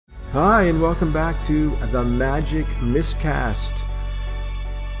Hi, and welcome back to the Magic MisCast.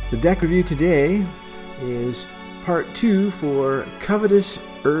 The deck review today is part 2 for Covetous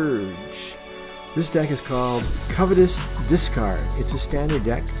Urge. This deck is called Covetous Discard. It's a standard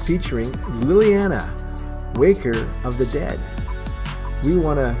deck featuring Liliana, Waker of the Dead. We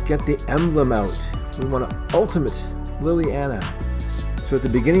want to get the emblem out. We want to ultimate Liliana. So at the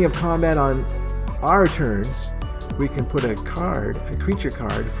beginning of combat on our turn, we can put a creature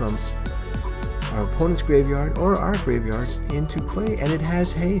card from our opponent's graveyard or our graveyard into play, and it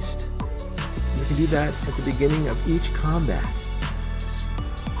has haste. We can do that at the beginning of each combat.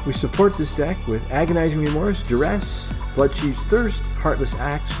 We support this deck with Agonizing Remorse, Duress, Bloodchief's Thirst, Heartless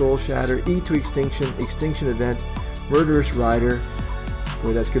Act, Soul Shatter, Eat to Extinction, Extinction Event, Murderous Rider,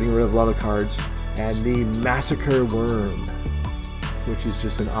 boy that's getting rid of a lot of cards, and the Massacre Worm, which is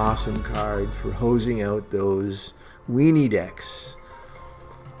just an awesome card for hosing out those weenie decks.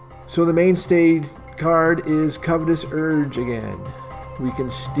 So the mainstay card is Covetous Urge again. We can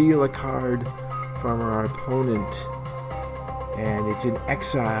steal a card from our opponent, and it's in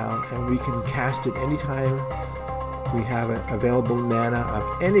exile, and we can cast it anytime we have available mana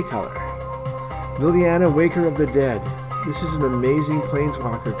of any color. Liliana, Waker of the Dead. This is an amazing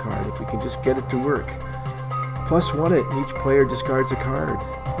Planeswalker card if we can just get it to work. +1 it, and each player discards a card.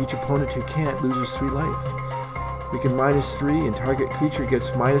 Each opponent who can't loses 3 life. We can -3, and target creature gets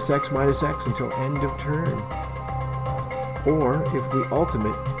 -X until end of turn. Or if we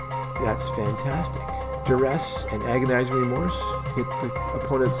ultimate, that's fantastic. Duress and Agonizing Remorse hit the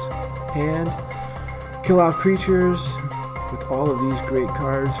opponent's hand. Kill off creatures with all of these great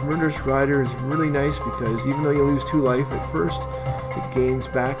cards. Murderous Rider is really nice because even though you lose 2 life at first, it gains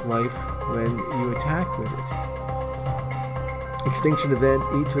back life when you attack with it. Extinction Event,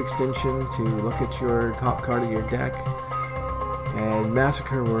 Eat to Extinction to look at your top card of your deck. And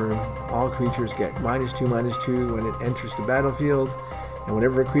Massacre Worm, all creatures get -2/-2 when it enters the battlefield. And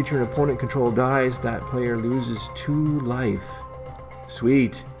whenever a creature an opponent control dies, that player loses 2 life.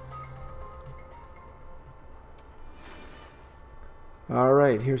 Sweet.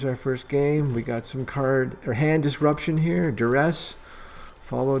 Alright, here's our first game. We got some hand disruption here. Duress,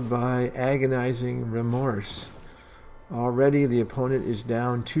 followed by Agonizing Remorse. Already the opponent is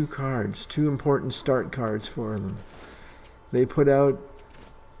down 2 cards, 2 important start cards for them. They put out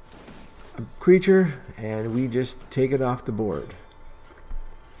a creature and we just take it off the board.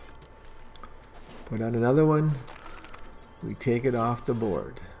 Put out another one, we take it off the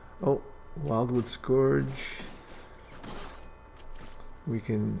board. Oh, Wildwood Scourge. We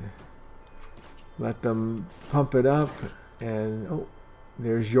can let them pump it up, and oh,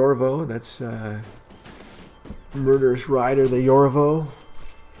 there's Yorvo. That's Murderous Rider, the Yorvo.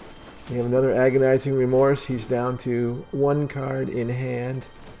 We have another Agonizing Remorse. He's down to 1 card in hand.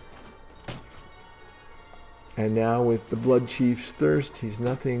 And now with the Bloodchief's Thirst, he's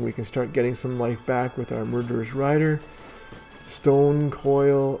nothing. We can start getting some life back with our Murderous Rider. Stone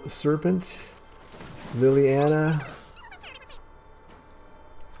Coil Serpent. Liliana.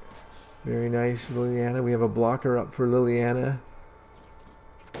 Very nice, Liliana. We have a blocker up for Liliana.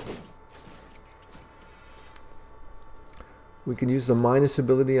 We can use the minus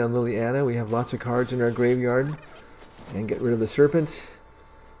ability on Liliana. We have lots of cards in our graveyard. And get rid of the Serpent.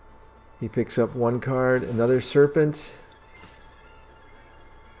 He picks up 1 card, another Serpent.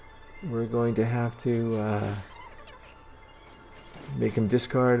 We're going to have to make him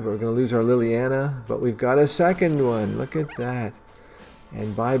discard, but we're going to lose our Liliana. But we've got a second one. Look at that.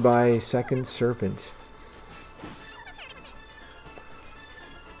 And bye-bye, second Serpent.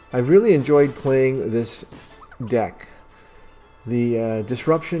 I've really enjoyed playing this deck. The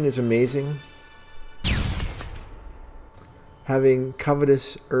disruption is amazing. Having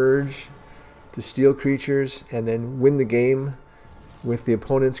Covetous Urge to steal creatures and then win the game with the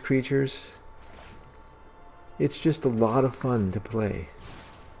opponent's creatures. It's just a lot of fun to play.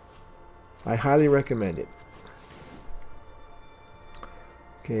 I highly recommend it.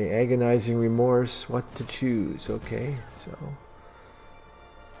 Okay, Agonizing Remorse, what to choose. Okay, so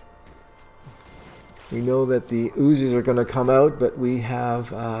we know that the oozes are going to come out, but we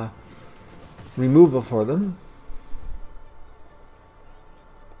have removal for them.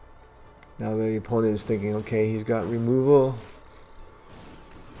 Now the opponent is thinking, okay, he's got removal.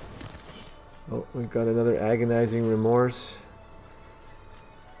 Oh, we've got another Agonizing Remorse.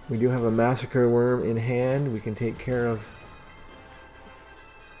 We do have a Massacre Worm in hand. We can take care of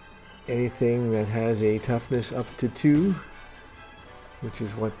anything that has a toughness up to 2, which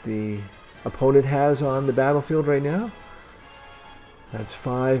is what the opponent has on the battlefield right now. That's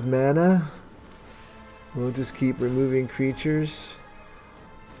 5 mana. We'll just keep removing creatures.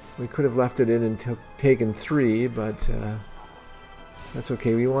 We could have left it in and taken 3, but that's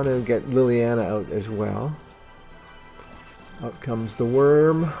okay. We want to get Liliana out as well. Out comes the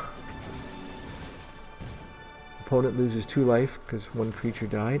worm. Opponent loses 2 life because 1 creature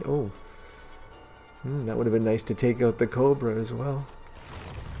died. Oh, that would have been nice to take out the Cobra as well.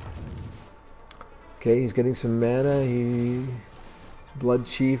 Okay, he's getting some mana. He Blood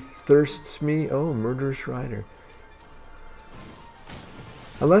Chief thirsts me. Oh, Murderous Rider.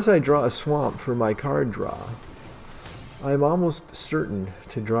 Unless I draw a swamp for my card draw, I'm almost certain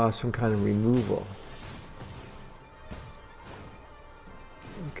to draw some kind of removal.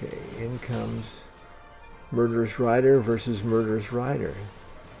 Okay, in comes Murderous Rider versus Murderous Rider.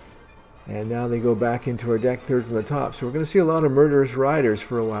 And now they go back into our deck, third from the top. So we're going to see a lot of Murderous Riders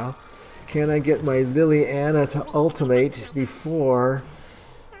for a while. Can I get my Liliana to ultimate before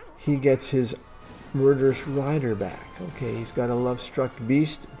he gets his Murderous Rider back? Okay, he's got a Love-Struck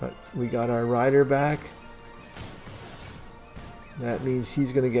Beast, but we got our Rider back. That means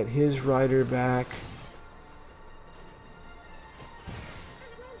he's going to get his Rider back.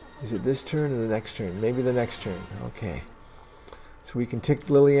 Is it this turn or the next turn? Maybe the next turn. Okay. So we can tick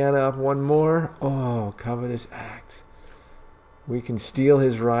Liliana up 1 more. Oh, Covetous Act. We can steal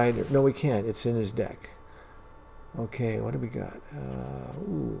his Rider. No, we can't. It's in his deck. Okay, what do we got?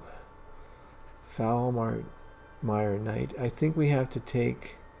 Ooh. Foul Mire Knight. I think we have to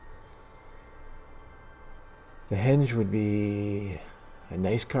take... The Henge would be a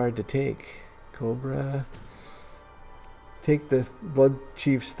nice card to take. Cobra. Take the Blood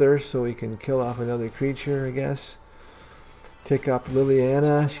Chief's Thirst so we can kill off another creature, I guess. Tick up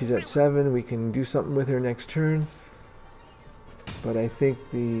Liliana. She's at 7. We can do something with her next turn. But I think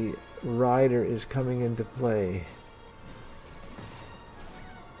the Rider is coming into play.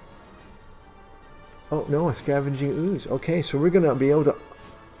 Oh, no, a Scavenging Ooze. Okay, so we're going to be able to...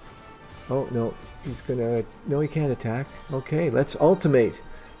 Oh, no. He's going to... No, he can't attack. Okay, let's ultimate.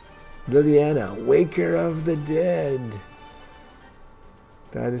 Liliana, Waker of the Dead.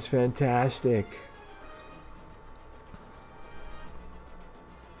 That is fantastic.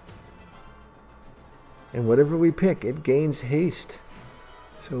 And whatever we pick, it gains haste.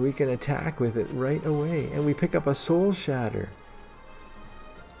 So we can attack with it right away. And we pick up a Soul Shatter.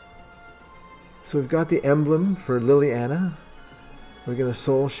 So we've got the emblem for Liliana. We're going to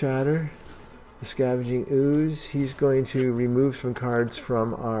Soul Shatter the Scavenging Ooze. He's going to remove some cards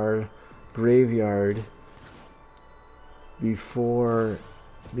from our graveyard before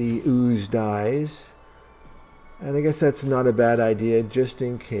the ooze dies. And I guess that's not a bad idea, just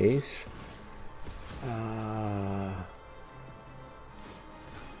in case.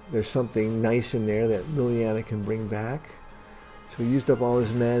 There's something nice in there that Liliana can bring back. So he used up all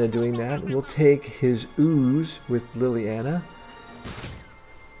his mana doing that. We'll take his ooze with Liliana.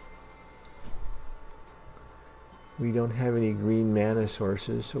 We don't have any green mana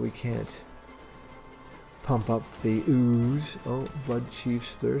sources, so we can't pump up the ooze. Oh, Blood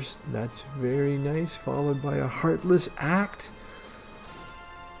Chief's Thirst. That's very nice. Followed by a Heartless Act.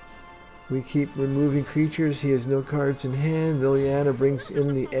 We keep removing creatures. He has no cards in hand. Liliana brings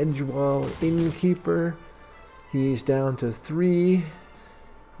in the Edgewall Innkeeper. He's down to 3.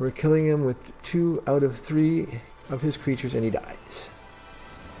 We're killing him with 2 out of 3 of his creatures, and he dies.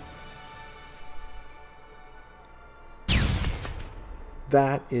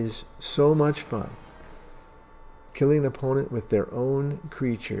 That is so much fun. Killing an opponent with their own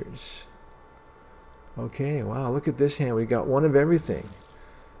creatures. Okay, wow, look at this hand. We got 1 of everything.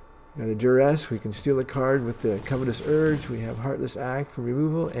 Got a Duress. We can steal a card with the Covetous Urge. We have Heartless Act for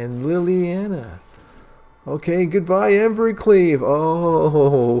removal. And Liliana. Okay, goodbye, Embercleave.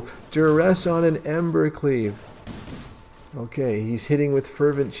 Oh, Duress on an Embercleave. Okay, he's hitting with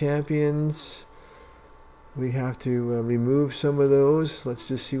Fervent Champions. We have to remove some of those. Let's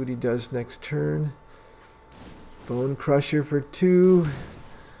just see what he does next turn. Bone Crusher for 2.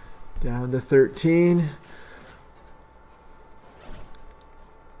 Down to 13.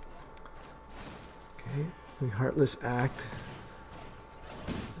 Okay, we Heartless Act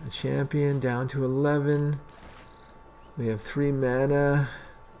a champion down to 11. We have 3 mana.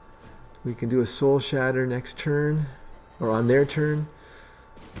 We can do a Soul Shatter next turn, or on their turn.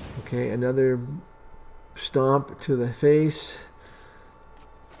 Okay, another Stomp to the face.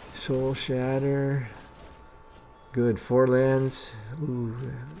 Soul Shatter. Good, 4 lands. Ooh,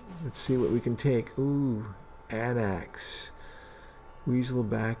 let's see what we can take. Ooh, Anax.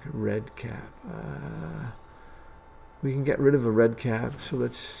 Weaselback Redcap. We can get rid of a Redcap, so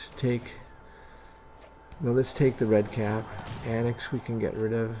let's take... No, let's take the Redcap. Anax we can get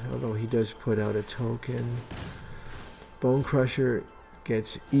rid of, although he does put out a token. Bone Crusher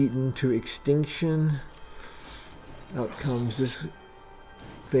gets eaten to extinction. Out comes this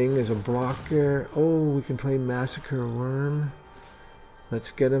thing as a blocker. Oh, we can play Massacre Worm.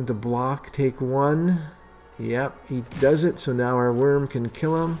 Let's get him to block. Take one. Yep, he does it. So now our worm can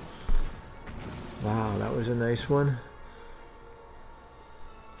kill him. Wow, that was a nice one.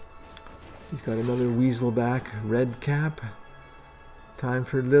 He's got another Weaselback red cap. Time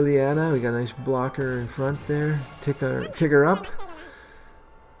for Liliana. We got a nice blocker in front there. Tick her up.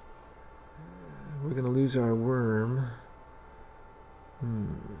 We're going to lose our worm.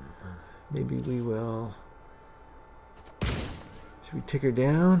 Maybe we will. Should we tick her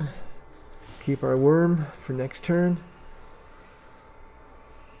down? Keep our worm for next turn.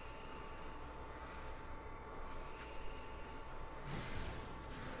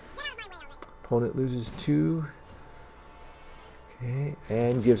 Opponent loses 2. Okay,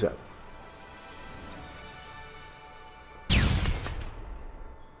 and gives up.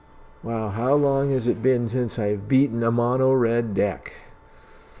 Wow, how long has it been since I've beaten a mono red deck?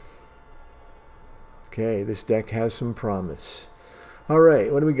 Okay, this deck has some promise.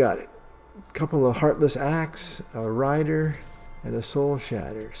 Alright, what do we got? A couple of Heartless Axe, a Rider, and a Soul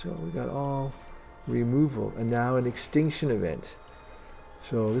Shatter. So we got all removal, and now an extinction event.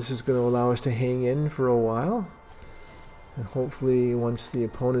 So this is going to allow us to hang in for a while. And hopefully once the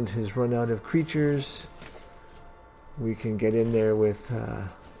opponent has run out of creatures, we can get in there with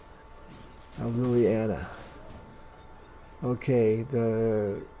Liliana. Okay,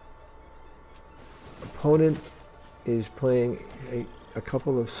 the opponent is playing a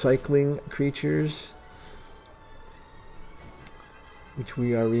couple of cycling creatures, which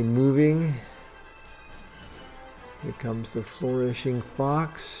we are removing. Here comes the Flourishing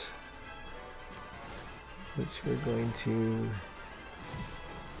Fox, which we're going to...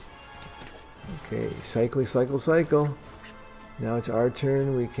 Okay, cycle. Now it's our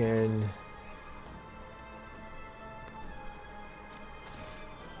turn. We can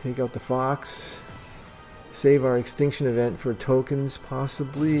take out the Fox, save our extinction event for tokens,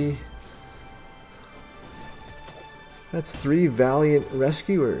 possibly. That's 3 Valiant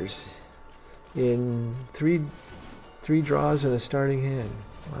Rescuers in three draws and a starting hand.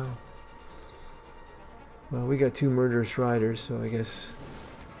 Wow. Well, we got 2 Murderous Riders, so I guess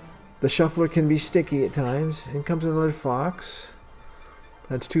the shuffler can be sticky at times. In comes another Fox.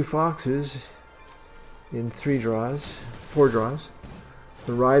 That's 2 Foxes in 4 draws.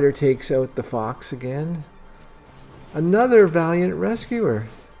 The Rider takes out the Fox again. Another Valiant Rescuer.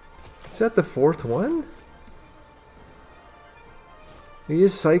 Is that the 4th one? He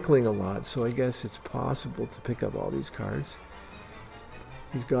is cycling a lot, so I guess it's possible to pick up all these cards.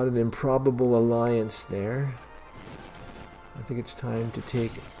 He's got an Improbable Alliance there. I think it's time to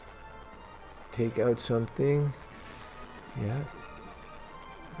take out something. Yeah.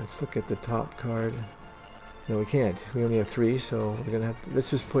 Let's look at the top card. No, we can't. We only have 3, so we're gonna have to. Let's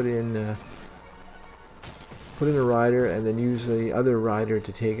just put in a rider and then use the other rider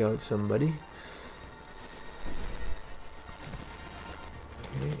to take out somebody.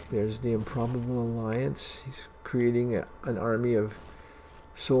 Okay, there's the Improbable Alliance. He's creating an army of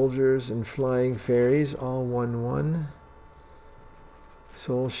soldiers and flying fairies, all 1/1.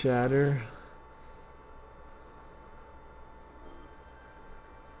 Soul Shatter.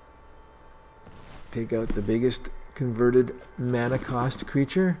 Take out the biggest converted mana cost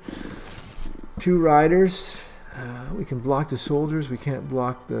creature. 2 riders. We can block the soldiers. We can't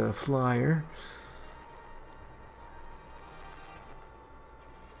block the flyer.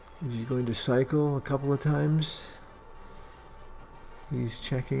 He's going to cycle a couple of times. He's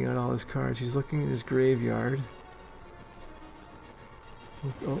checking out all his cards. He's looking at his graveyard.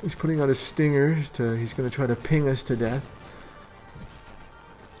 Oh, he's putting out a stinger. He's going to try to ping us to death.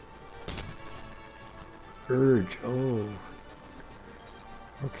 Urge. Oh.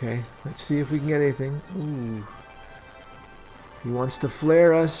 Okay. Let's see if we can get anything. Ooh. He wants to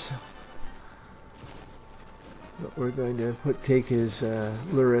flare us. But we're going to take his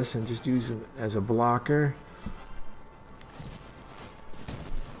Luris and just use him as a blocker.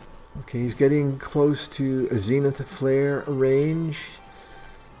 Okay, he's getting close to a Zenith Flare range.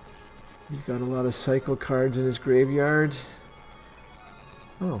 He's got a lot of cycle cards in his graveyard.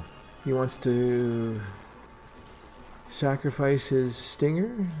 Oh, he wants to sacrifice his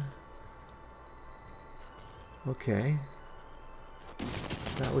Stinger? Okay.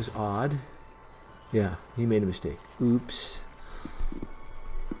 That was odd. Yeah, he made a mistake. Oops.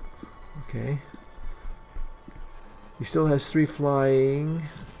 Okay. He still has 3 flying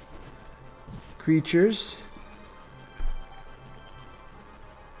creatures.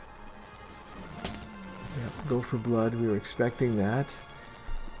 Yeah, go for blood. We were expecting that.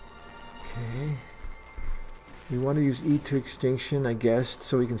 Okay. We want to use Eat to Extinction, I guess,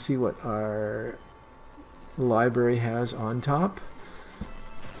 so we can see what our library has on top.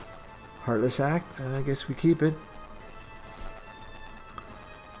 Heartless Act, I guess we keep it.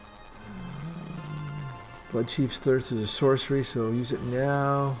 Blood Chief's Thirst is a sorcery, so use it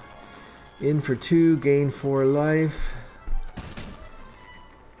now. In for 2, gain 4 life.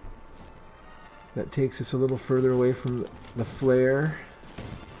 That takes us a little further away from the flare.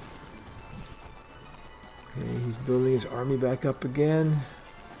 Okay, he's building his army back up again.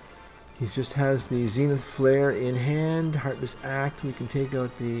 He just has the Zenith Flare in hand. Heartless Act, we can take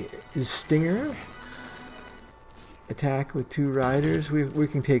out the Stinger. Attack with 2 riders. We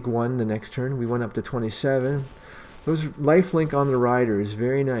can take 1 the next turn. We went up to 27. Those lifelink on the rider is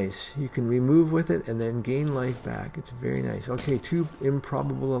very nice. You can remove with it and then gain life back. It's very nice. Okay, 2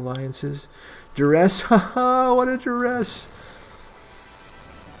 improbable alliances. Duress. Haha, what a duress.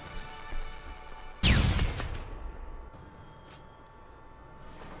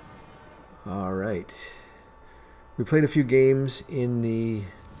 All right. We played a few games in the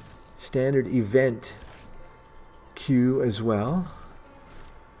standard event queue as well.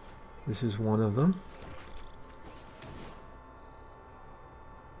 This is one of them.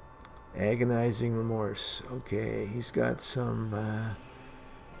 Agonizing Remorse. Okay, he's got some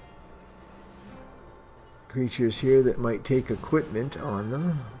creatures here that might take equipment on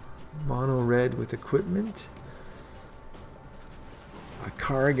them. Mono red with equipment. A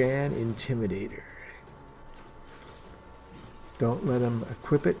Kargan Intimidator. Don't let him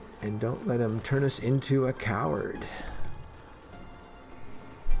equip it, and don't let him turn us into a coward.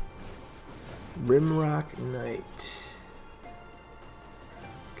 Rimrock Knight.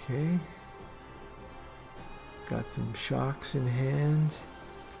 Okay. Got some shocks in hand.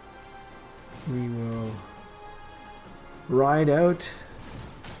 We will ride out.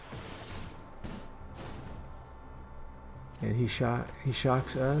 And he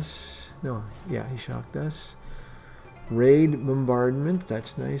shocks us. No, yeah, he shocked us. Raid Bombardment,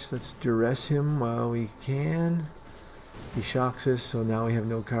 that's nice. Let's duress him while we can. He shocks us, so now we have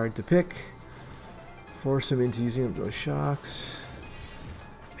no card to pick. Force him into using up those shocks.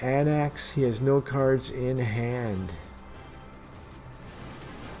 Anax, he has no cards in hand.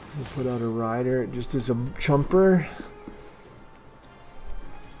 We'll put out a rider just as a chumper.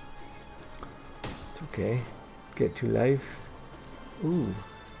 It's okay. Get 2 life. Ooh.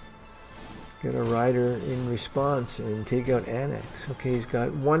 Get a rider in response and take out Annex. Okay, he's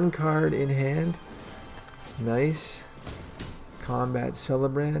got 1 card in hand. Nice. Combat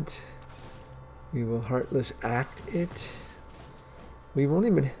Celebrant. We will Heartless Act it. We've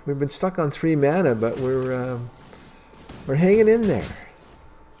been stuck on 3 mana, but we're hanging in there.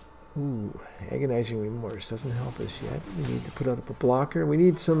 Ooh, Agonizing Remorse doesn't help us yet. We need to put out a blocker. We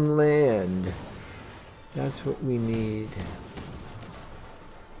need some land. That's what we need.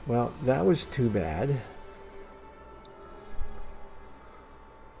 Well, that was too bad.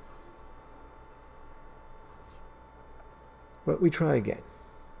 But we try again.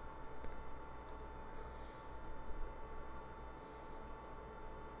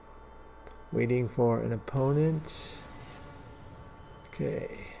 Waiting for an opponent. Okay.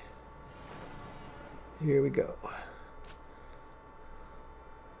 Here we go.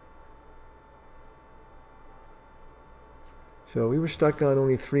 So we were stuck on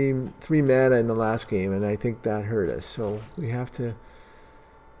only three mana in the last game, and I think that hurt us. So we have to,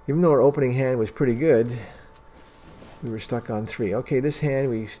 even though our opening hand was pretty good, we were stuck on 3. Okay, this hand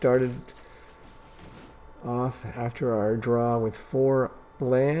we started off after our draw with 4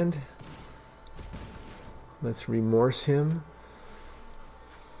 land. Let's remorse him.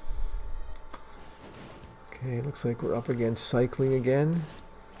 Okay, looks like we're up against cycling again.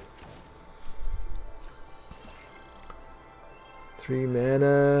 3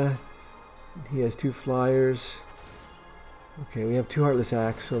 mana. He has 2 flyers. Okay, we have 2 Heartless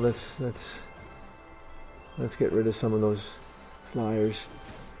Acts, so let's get rid of some of those flyers.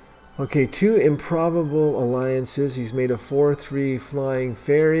 Okay, 2 improbable alliances. He's made a 4/3 flying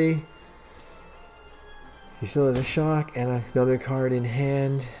fairy. He still has a shock and another card in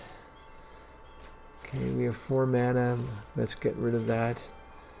hand. Okay, we have 4 mana. Let's get rid of that.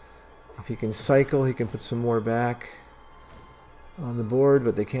 If he can cycle, he can put some more back on the board,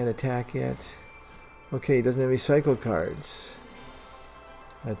 but they can't attack yet. Okay, he doesn't have any cycle cards.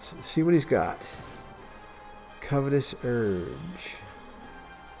 Let's see what he's got. Covetous Urge.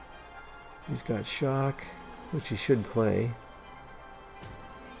 He's got shock, which he should play.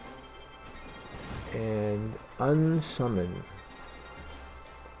 And unsummon.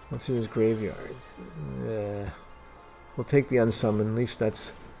 What's in his graveyard? We'll take the unsummon. At least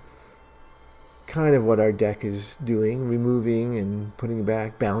that's kind of what our deck is doing, removing and putting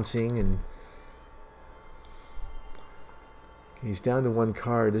back, bouncing, and he's down to one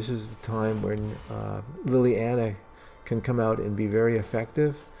card. This is the time when Liliana can come out and be very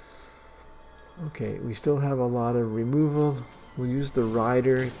effective. Okay, we still have a lot of removal. We'll use the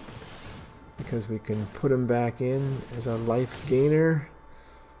rider because we can put him back in as a life gainer.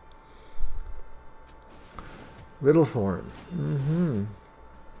 Riddle form.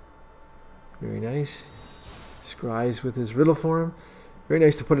 Very nice. Scries with his riddle form. Very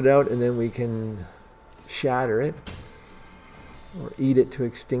nice to put it out, and then we can shatter it or eat it to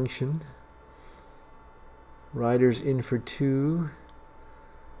extinction. Rider's in for 2.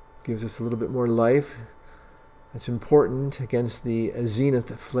 Gives us a little bit more life. That's important against the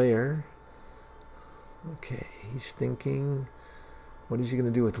Zenith Flare. Okay, he's thinking, what is he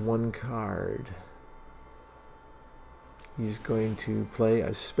going to do with one card? He's going to play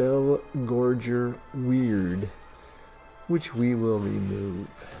a Spell Gorger Weird, which we will remove.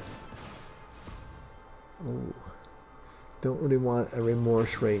 Oh, don't really want a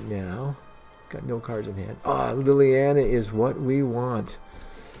Remorse right now. Got no cards in hand. Ah, Liliana is what we want.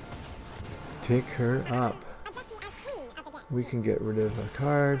 Tick her up. We can get rid of a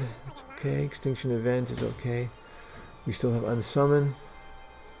card. It's okay. Extinction Event is okay. We still have Unsummon.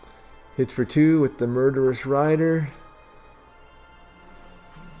 Hit for 2 with the Murderous Rider.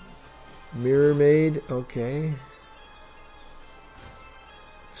 Mirror Maid, okay.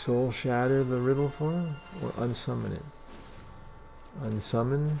 Soul Shatter the riddle form, or unsummon it.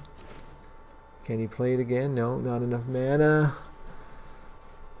 Unsummon. Can he play it again? No, not enough mana.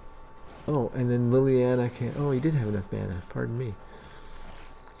 Oh, and then Liliana can. Oh, he did have enough mana. Pardon me.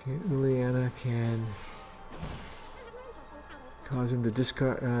 Okay, Liliana can cause him to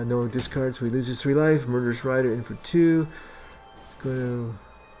discard. No discard, so he loses 3 life. Murderous Rider in for 2. Let's go to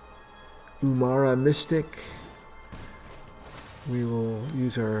Umara Mystic. We will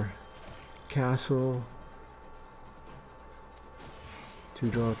use our castle to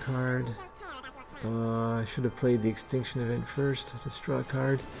draw a card. I should have played the Extinction Event first. Let's draw a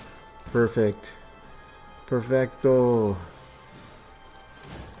card. Perfect. Perfecto.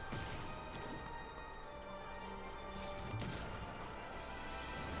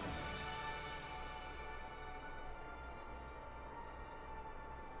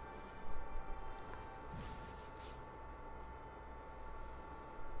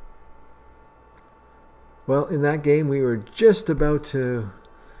 Well, in that game, we were just about to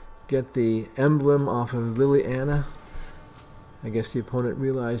get the emblem off of Liliana. I guess the opponent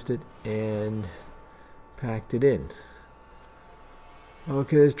realized it and packed it in.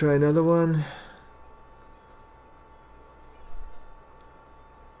 Okay, let's try another one.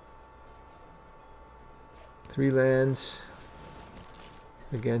 Three lands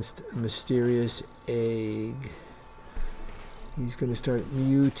against Mysterious Egg. He's going to start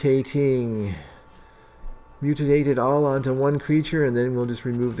mutating. Mutate it all onto one creature, and then we'll just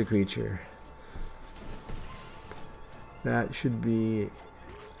remove the creature. That should be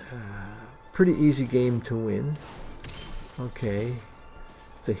a pretty easy game to win. Okay.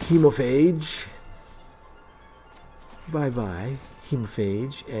 The Hemophage. Bye-bye,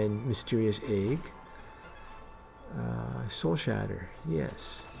 Hemophage and Mysterious Egg. Soul Shatter,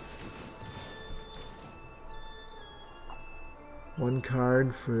 yes. One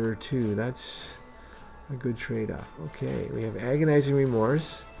card for 2. That's a good trade-off. Okay, we have Agonizing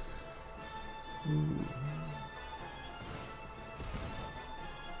Remorse.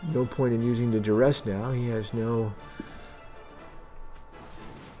 No point in using the Duress now. He has no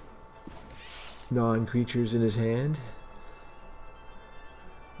non-creatures in his hand.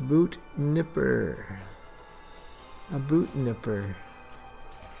 Boot Nipper. A Boot Nipper.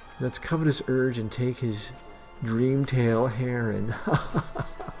 Let's Covetous Urge and take his Dreamtail Heron.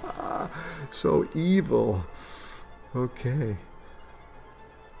 So evil. Okay.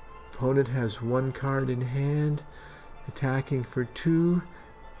 Opponent has one card in hand. Attacking for 2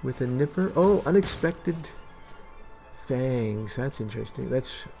 with a Nipper. Oh, Unexpected Fangs. That's interesting.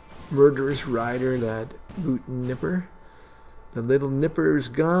 That's Murderous Rider, that Boot Nipper. The little Nipper is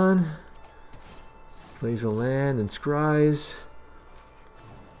gone. Plays a land and scries.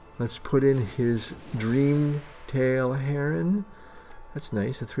 Let's put in his Dreamtail Heron. That's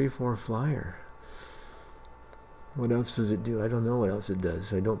nice, a 3/4 flyer. What else does it do? I don't know what else it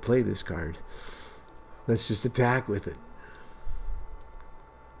does. I don't play this card. Let's just attack with it.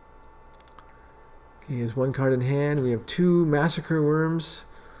 Okay, he has one card in hand. We have 2 Massacre Worms,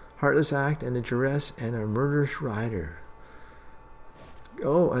 Heartless Act, and a Duress, and a Murderous Rider.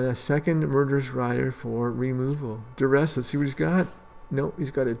 Oh, and a second Murderous Rider for removal. Duress, let's see what he's got. Nope,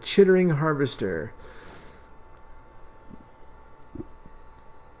 he's got a chittering harvester.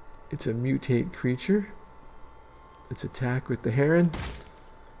 It's a mutate creature. Let's attack with the heron.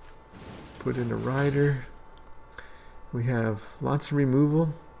 Put in a rider. We have lots of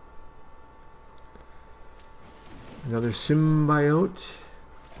removal. Another symbiote.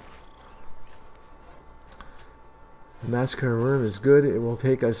 The Massacre Worm is good. It will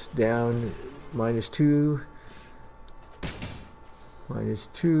take us down -2.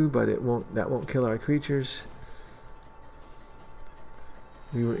 -2, but that won't kill our creatures.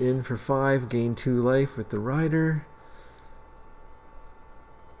 We were in for 5, gain 2 life with the rider.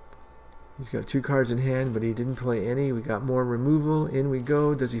 He's got 2 cards in hand, but he didn't play any. We got more removal. In we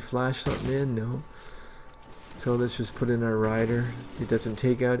go. Does he flash something in? No. So let's just put in our rider. It doesn't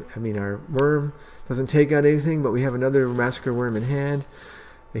take out, our worm doesn't take out anything, but we have another Massacre Worm in hand.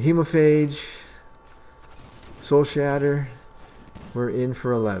 A Hemophage. Soul Shatter. We're in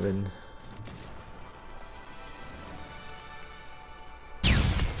for 11.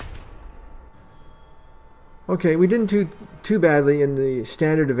 Okay, we didn't do too badly in the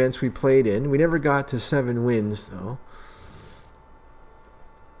standard events we played in. We never got to 7 wins, though.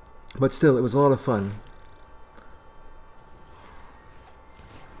 But still, it was a lot of fun.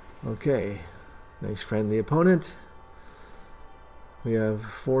 Okay, nice friendly opponent. We have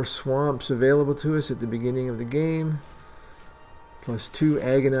 4 swamps available to us at the beginning of the game. Plus 2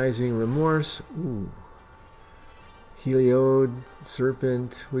 agonizing remorse. Ooh. Heliode,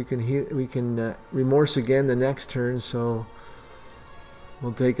 Serpent. We can remorse again the next turn, so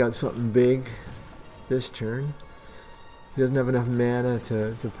we'll take out something big this turn. He doesn't have enough mana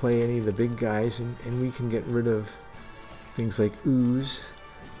to play any of the big guys, and we can get rid of things like Ooze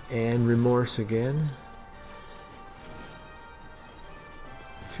and Remorse again.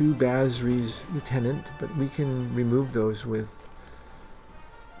 2 Basri's Lieutenant, but we can remove those with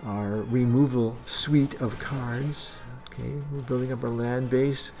our removal suite of cards. Okay, we're building up our land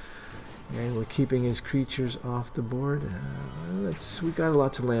base, and we're keeping his creatures off the board. We got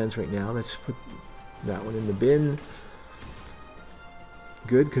lots of lands right now. Let's put that one in the bin.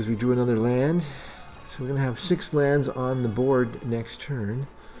 Good, because we drew another land. So we're going to have 6 lands on the board next turn.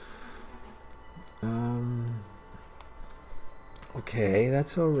 Okay,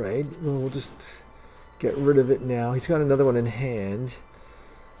 that's all right. We'll just get rid of it now. He's got another one in hand,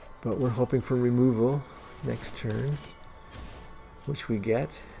 but we're hoping for removal next turn, which we get.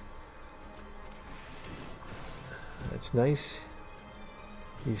 That's nice.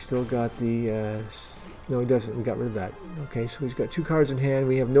 He's still got the... no, he doesn't. We got rid of that. Okay, so he's got 2 cards in hand.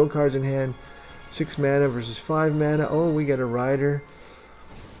 We have no cards in hand. 6 mana versus 5 mana. Oh, we get a rider.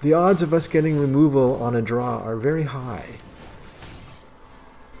 The odds of us getting removal on a draw are very high.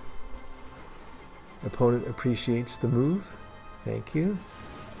 Opponent appreciates the move. Thank you.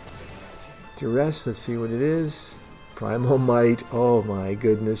 Duress, let's see what it is. Primal Might. Oh my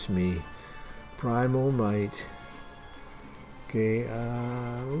goodness me. Primal Might. Okay,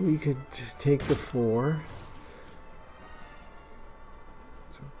 we could take the 4.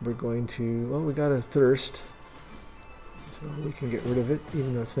 So we're going to, well, we got a Thirst. So we can get rid of it,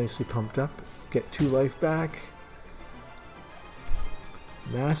 even though it's nicely pumped up. Get 2 life back.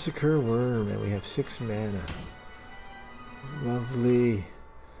 Massacre Worm, and we have 6 mana. Lovely.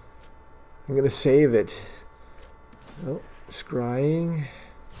 I'm going to save it. Oh, scrying.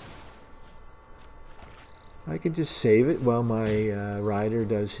 I can just save it while my rider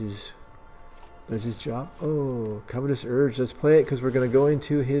does his job. Oh, Covetous Urge. Let's play it because we're going to go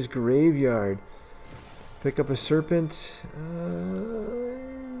into his graveyard. Pick up a Serpent.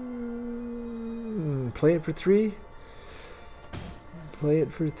 Play it for 3. Play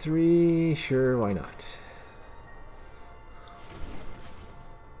it for 3. Sure, why not?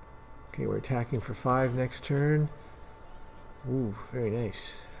 Okay, we're attacking for 5 next turn. Ooh, very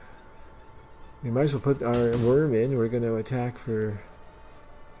nice. We might as well put our worm in. We're going to attack for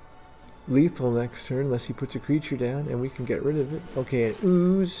lethal next turn unless he puts a creature down, and we can get rid of it. Okay, an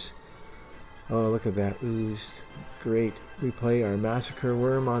Ooze. Oh, look at that Ooze. Great. We play our Massacre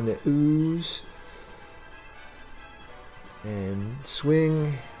Worm on the Ooze. And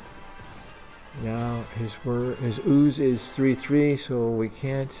swing. Now his Ooze is 3/3, so we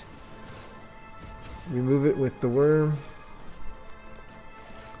can't remove it with the worm.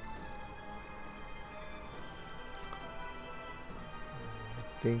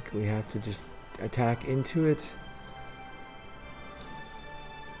 I think we have to just attack into it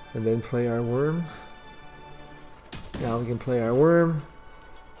and then play our worm. Now we can play our worm.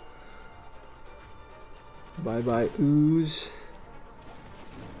 Bye bye Ooze.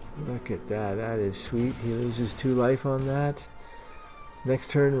 Look at that. That is sweet. He loses 2 life on that.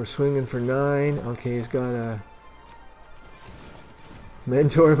 Next turn we're swinging for 9. Okay, he's got a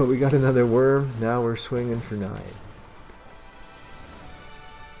mentor, but we got another worm. Now we're swinging for 9.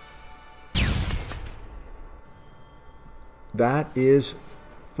 That is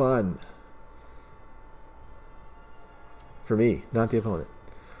fun. For me, not the opponent.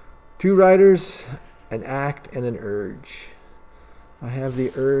 2 riders, an act, and an urge. I have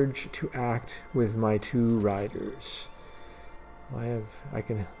the urge to act with my 2 riders.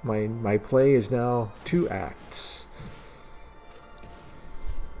 My play is now 2 acts.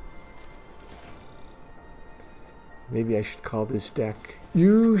 Maybe I should call this deck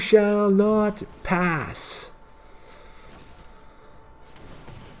 "You Shall Not Pass."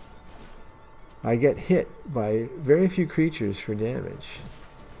 I get hit by very few creatures for damage.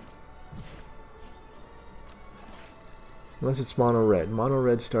 Unless it's mono red. Mono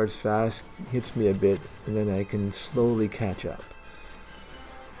red starts fast, hits me a bit, and then I can slowly catch up.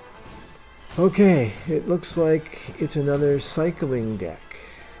 Okay, it looks like it's another cycling deck.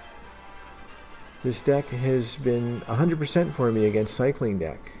 This deck has been 100% for me against cycling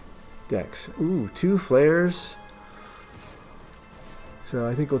decks. Ooh, 2 flares. So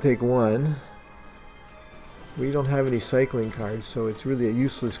I think we'll take 1. We don't have any cycling cards, so it's really a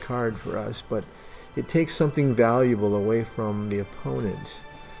useless card for us, but it takes something valuable away from the opponent.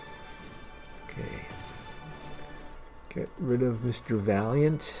 Okay. Get rid of Mr.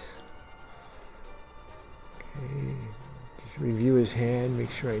 Valiant. Okay. Just review his hand,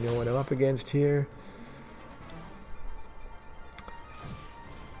 make sure I know what I'm up against here.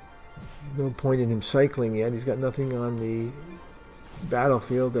 No point in him cycling yet. He's got nothing on the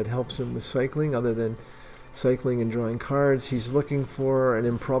battlefield that helps him with cycling other than cycling and drawing cards. He's looking for an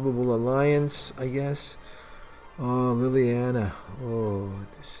improbable alliance, I guess. Oh, Liliana. Oh,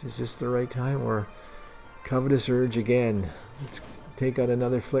 is this the right time? Or Covetous Urge again. Let's take out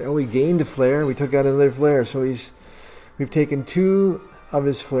another flare. Oh, we gained a flare. We took out another flare. So we've taken 2 of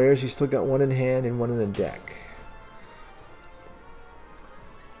his flares. He's still got 1 in hand and 1 in the deck.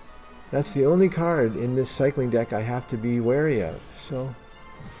 That's the only card in this cycling deck I have to be wary of. So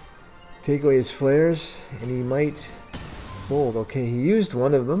take away his flares, and he might fold. Okay, he used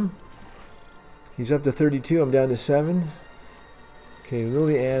 1 of them. He's up to 32. I'm down to 7. Okay,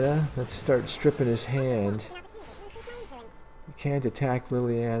 Liliana. Let's start stripping his hand. You can't attack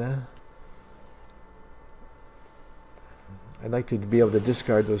Liliana. I'd like to be able to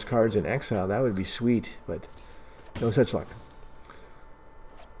discard those cards in exile. That would be sweet, but no such luck.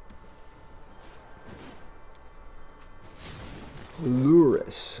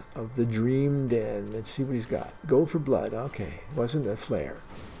 Luris of the Dream Den. Let's see what he's got. Go for blood. Okay, wasn't a flare.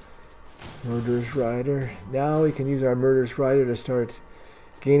 Murderous Rider. Now we can use our Murderous Rider to start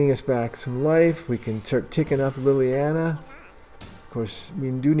gaining us back some life. We can start ticking up Liliana. Of course, we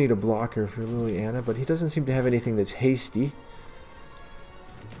do need a blocker for Liliana, but he doesn't seem to have anything that's hasty.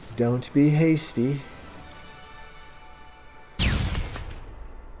 Don't be hasty.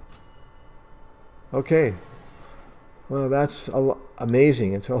 Okay. Well, that's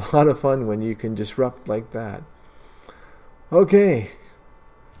amazing. It's a lot of fun when you can disrupt like that. Okay.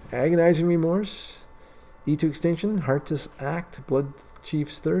 Agonizing Remorse, E to Extinction, Heart to Act, Blood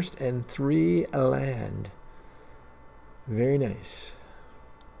Chief's Thirst, and 3 land. Very nice.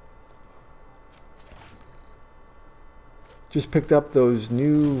 Just picked up those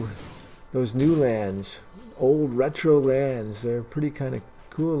new lands, old retro lands. They're pretty kind of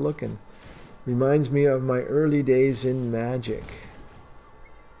cool looking. Reminds me of my early days in Magic.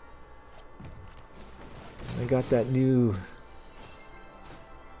 I got that new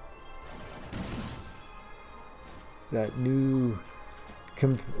not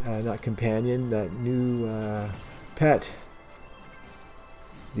companion, that new pet,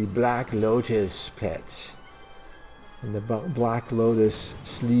 the Black Lotus pet, and the Black Lotus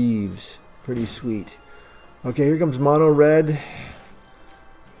sleeves. Pretty sweet. Okay, here comes Mono Red.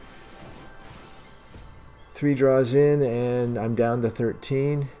 3 draws in, and I'm down to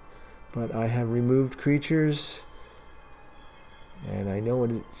 13, but I have removed creatures, and I know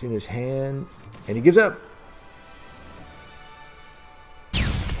what's in his hand, and he gives up.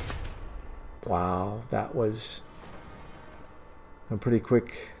 Wow, that was a pretty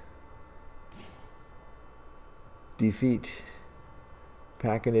quick defeat.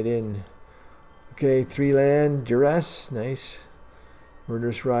 Packing it in. Okay, 3 land, Duress, nice.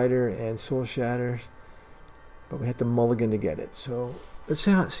 Murderous Rider and Soul Shatter. But we had to mulligan to get it. So let's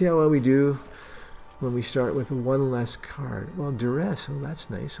see how well we do when we start with 1 less card. Well, Duress, oh, that's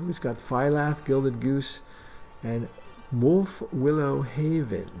nice. So he's got Phylath, Gilded Goose, and Wolf Willow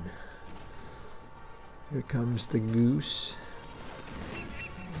Haven. Here comes the goose.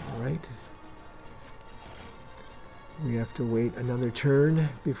 right. We have to wait another turn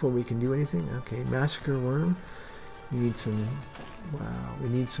before we can do anything. Okay, Massacre Worm. We need some... Wow, we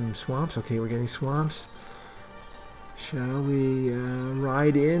need some swamps. Okay, we're getting swamps. Shall we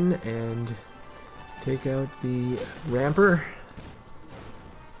ride in and take out the Ramper?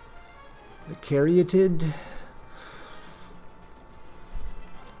 The Caryatid.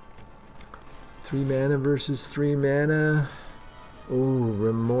 3 mana versus 3 mana. Oh,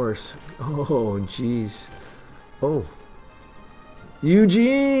 Remorse. Oh, jeez. Oh.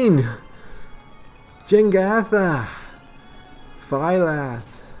 Eugene! Jengatha! Phylath.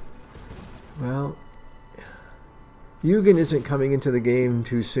 Well, Eugen isn't coming into the game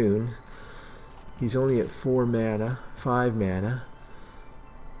too soon. He's only at 4 mana, 5 mana.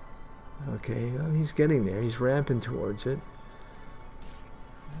 Okay, well, he's getting there. He's ramping towards it.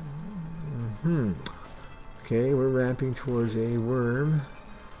 Okay, we're ramping towards a worm.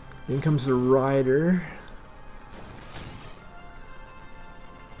 In comes the rider.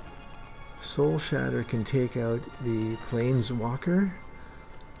 Soul Shatter can take out the Planeswalker.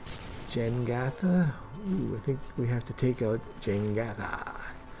 Jengatha. Ooh, I think we have to take out Jengatha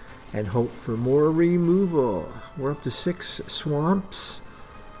and hope for more removal. We're up to 6 swamps.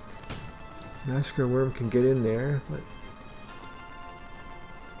 Massacre Worm can get in there, but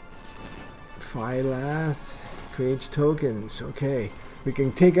Phylath creates tokens. Okay, we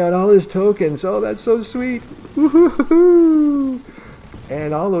can take out all his tokens. Oh, that's so sweet. Woohoo!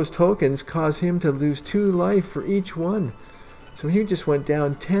 And all those tokens cause him to lose 2 life for each one. So he just went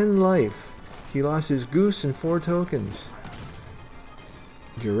down 10 life. He lost his goose and 4 tokens.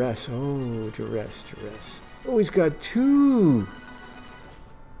 Duress. Oh, Duress. Oh, he's got 2.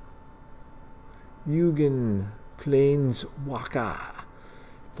 Yugen Planeswalker.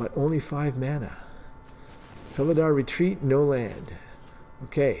 But only 5 mana. Felidar Retreat, no land.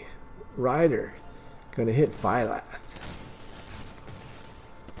 Okay. Rider. Gonna hit Phylath.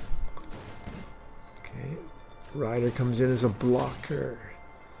 Okay. Rider comes in as a blocker.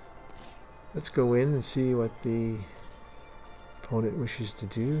 Let's go in and see what the opponent wishes to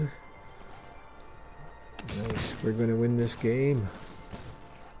do. Nice. We're going to win this game.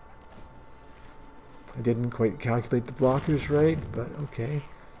 I didn't quite calculate the blockers right, but okay.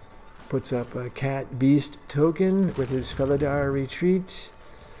 Puts up a Cat Beast token with his Felidar Retreat.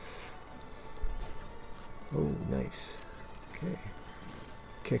 Oh, nice. Okay.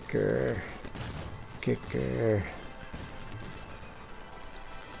 Kicker.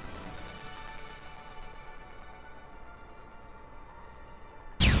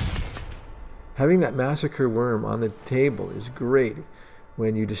 Having that Massacre Worm on the table is great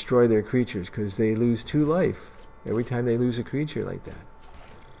when you destroy their creatures, because they lose 2 life every time they lose a creature like that.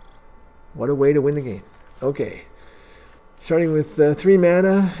 What a way to win the game. Okay, starting with 3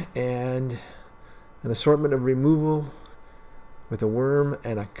 mana and an assortment of removal with a worm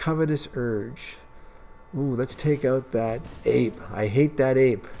and a Covetous Urge. Ooh, let's take out that ape. I hate that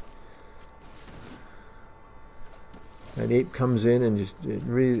ape. That ape comes in and just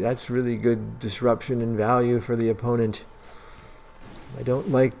that's really good disruption and value for the opponent. I don't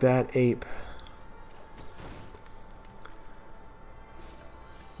like that ape.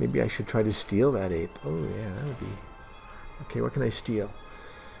 Maybe I should try to steal that ape. Oh yeah, that would be... Okay, what can I steal?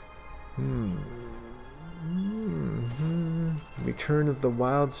 Return of the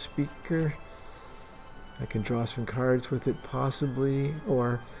Wild Speaker. I can draw some cards with it possibly,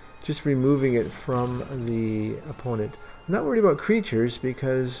 or just removing it from the opponent. I'm not worried about creatures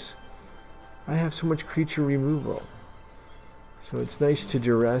because I have so much creature removal. So it's nice to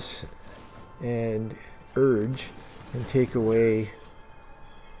duress and urge and take away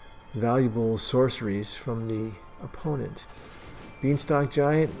valuable sorceries from the opponent. Beanstalk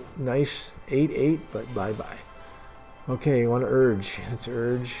Giant, nice 8/8, but bye-bye. Okay, you want to urge. That's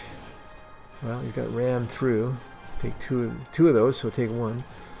urge. Well, he's got ram through. Take two of those, so take 1.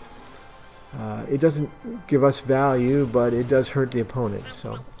 It doesn't give us value, but it does hurt the opponent.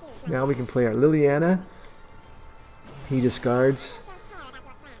 So now we can play our Liliana. He discards.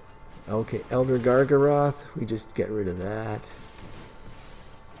 Okay, Elder Gargaroth. We just get rid of that.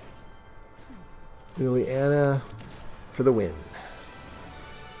 Liliana for the win.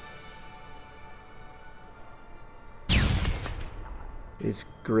 It's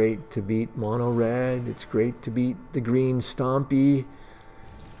great to beat Mono Red. It's great to beat the green Stompy.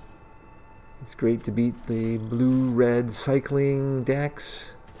 It's great to beat the blue-red cycling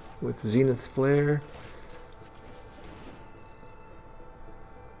decks with Zenith Flare.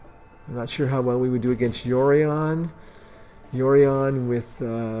 I'm not sure how well we would do against Yorion. Yorion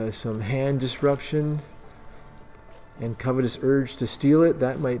with some hand disruption and Covetous Urge to steal it.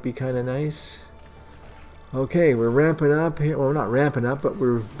 That might be kind of nice. Okay, we're ramping up here. Well, not ramping up, but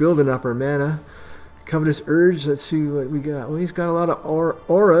we're building up our mana. Covetous Urge, let's see what we got. Well, he's got a lot of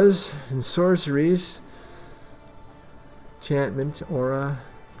auras and sorceries. Enchantment, aura.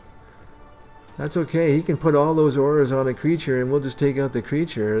 That's okay. He can put all those auras on a creature and we'll just take out the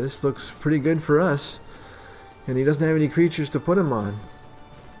creature. This looks pretty good for us. And he doesn't have any creatures to put them on.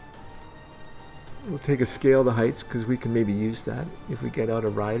 We'll take a Scale the Heights because we can maybe use that if we get out a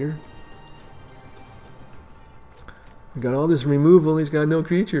rider. We got all this removal. He's got no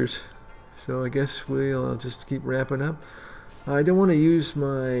creatures. So I guess we'll just keep ramping up. I don't want to use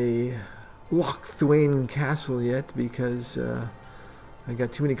my Lochthwain Castle yet because I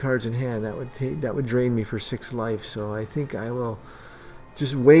got too many cards in hand. That would drain me for 6 life. So I think I will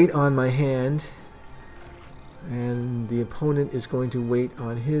just wait on my hand, and the opponent is going to wait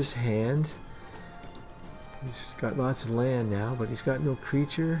on his hand. He's got lots of land now, but he's got no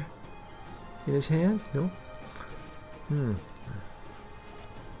creature in his hand. No.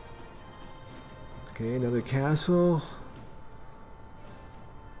 Okay, another castle.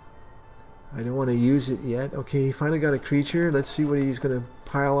 I don't want to use it yet. Okay, he finally got a creature. Let's see what he's going to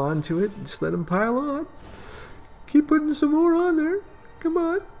pile onto it. Just let him pile on. Keep putting some more on there. Come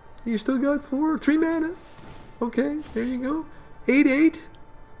on. You still got 3 mana. Okay, there you go. 8/8.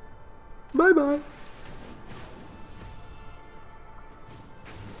 Bye-bye.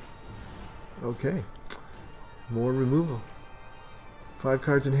 Okay. More removal. 5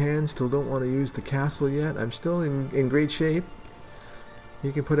 cards in hand. Still don't want to use the castle yet. I'm still in great shape.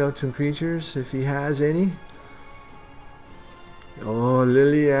 He can put out some creatures if he has any. Oh,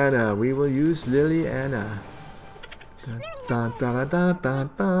 Liliana. We will use Liliana. Da, da, da, da, da,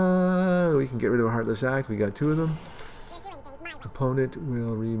 da. We can get rid of a Heartless Act. We got 2 of them. Opponent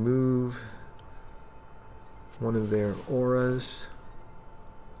will remove one of their auras.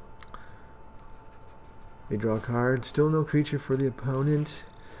 They draw a card. Still no creature for the opponent.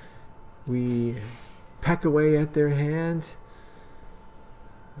 We peck away at their hand.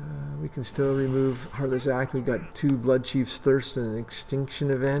 We can still remove Heartless Act. We've got 2 Blood Chief's Thirst and an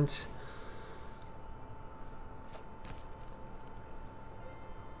Extinction Event.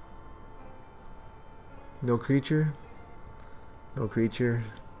 No creature. No creature.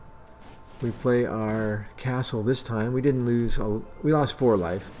 We play our castle this time. We didn't lose. We lost 4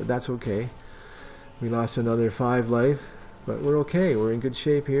 life, but that's okay. We lost another 5 life, but we're okay. We're in good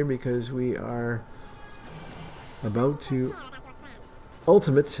shape here because we are about to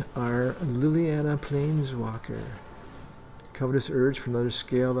ultimate our Liliana Planeswalker. Covetous Urge for another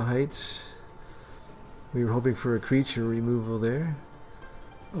Scale the Heights. We were hoping for a creature removal there.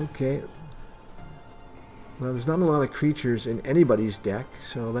 Okay. Well, there's not a lot of creatures in anybody's deck,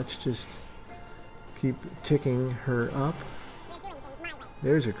 so let's just keep ticking her up.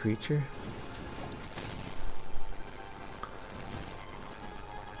 There's a creature.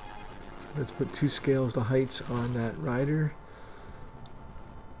 Let's put 2 Scales the Heights on that rider.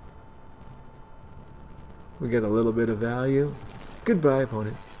 We get a little bit of value. Goodbye,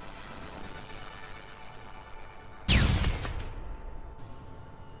 opponent.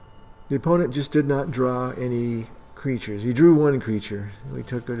 The opponent just did not draw any creatures. He drew 1 creature. And we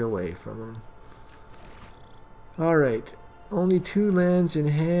took it away from him. Alright. Only 2 lands in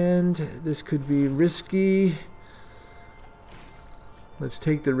hand. This could be risky. Let's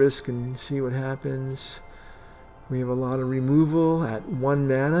take the risk and see what happens. We have a lot of removal at 1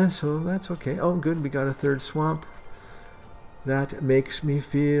 mana, so that's okay. Oh, good, we got a 3rd swamp. That makes me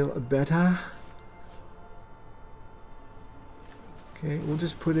feel better. Okay, we'll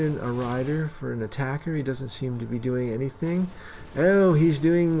just put in a rider for an attacker. He doesn't seem to be doing anything. Oh, he's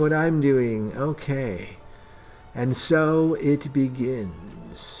doing what I'm doing. Okay. And so it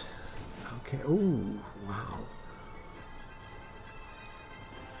begins. Okay, oh, wow.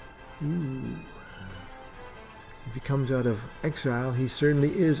 Ooh. If he comes out of exile, he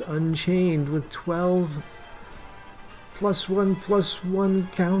certainly is unchained with 12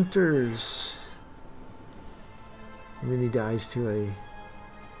 +1/+1 counters. And then he dies to a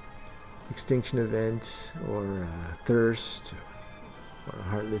Extinction Event or a Thirst or a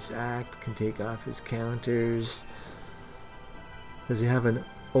Heartless Act. Can take off his counters. Does he have an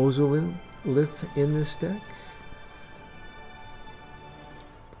Ozolith in this deck?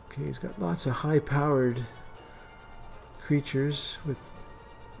 Okay, he's got lots of high-powered creatures with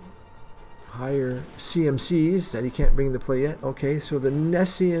higher CMCs that he can't bring to play yet. Okay, so the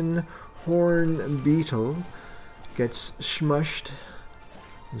Nessian Horn Beetle gets smushed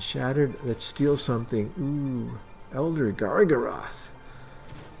and shattered. Let's steal something. Ooh, Elder Gargaroth.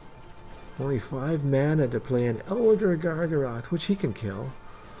 Only 5 mana to play an Elder Gargaroth, which he can kill.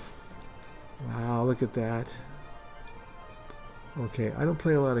 Wow, look at that. Okay, I don't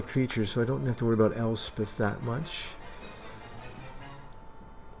play a lot of creatures, so I don't have to worry about Elspeth that much.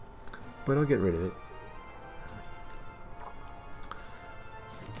 But I'll get rid of it.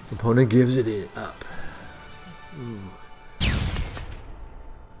 Opponent gives it up. Ooh.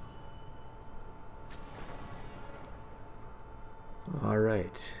 All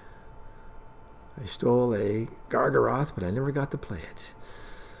right. I stole a Gargaroth, but I never got to play it.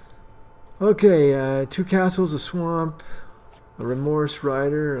 Okay, 2 castles, a swamp, a Remorse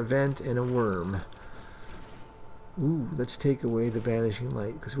Rider, a Vent, and a Worm. Ooh, let's take away the Banishing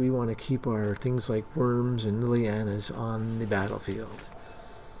Light, because we want to keep our things like worms and Lilianas on the battlefield.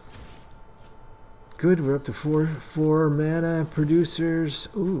 Good, we're up to 4 mana producers.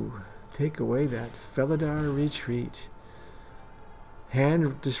 Ooh, take away that Felidar Retreat.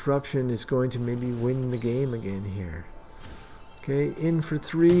 Hand Disruption is going to maybe win the game again here. Okay, in for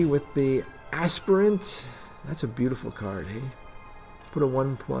 3 with the Aspirant. That's a beautiful card, eh? Put a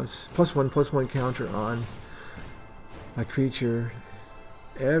 +1/+1 counter on a creature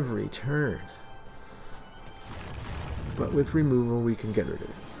every turn. But with removal, we can get rid of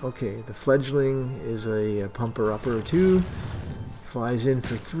it. Okay, the Fledgling is a pumper-upper 2. Flies in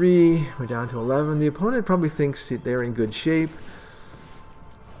for 3. We're down to 11. The opponent probably thinks that they're in good shape,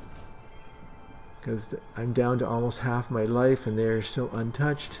 because I'm down to almost half my life and they're still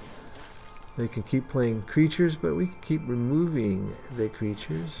untouched. They can keep playing creatures, but we can keep removing the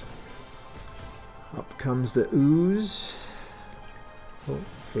creatures. Up comes the Ooze. Oh,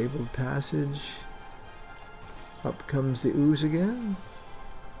 Fabled Passage. Up comes the Ooze again.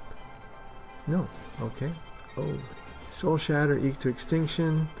 No, okay. Oh, Soul Shatter, Eke to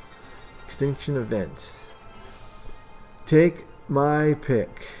Extinction. Extinction Event. Take my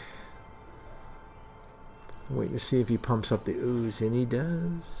pick. Wait to see if he pumps up the Ooze, and he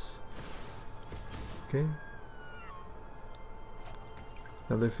does. Okay.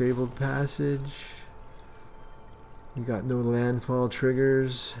 Another Fabled Passage. You got no landfall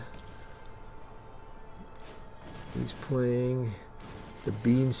triggers. He's playing the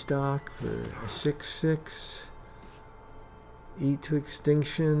Beanstalk for a 6/6. Eat to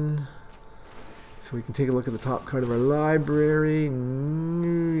Extinction. So we can take a look at the top card of our library.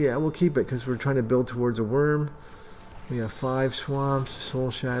 Yeah, we'll keep it because we're trying to build towards a worm. We have 5 swamps,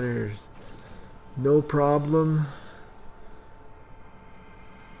 Soul Shatter, no problem.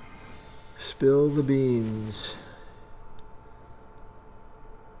 Spill the beans.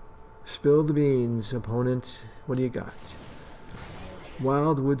 Spill the beans, opponent. What do you got?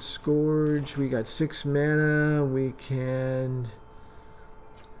 Wildwood Scourge. We got 6 mana. We can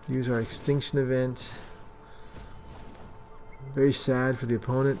use our Extinction Event. Very sad for the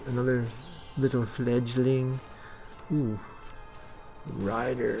opponent. Another little Fledgling. Ooh.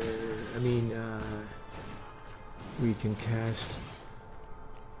 Rider. We can cast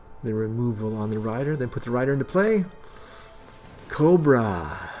the removal on the Rider. Then put the Rider into play.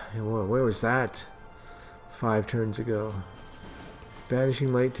 Cobra. Where was that? 5 turns ago.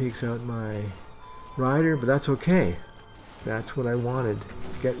 Banishing Light takes out my Rider, but that's okay. That's what I wanted.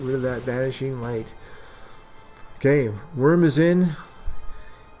 Get rid of that Banishing Light. Okay, Worm is in.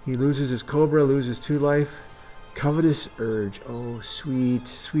 He loses his Cobra, loses 2 life. Covetous Urge. Oh, sweet,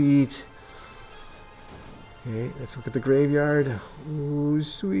 sweet. Okay, let's look at the graveyard. Oh,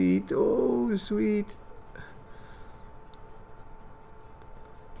 sweet. Oh, sweet.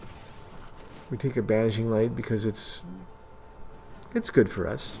 We take a Banishing Light because it's good for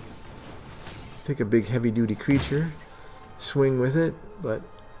us. Take a big heavy-duty creature, swing with it, but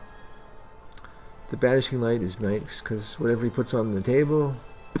the Banishing Light is nice because whatever he puts on the table,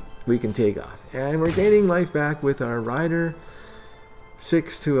 we can take off. And we're gaining life back with our Rider.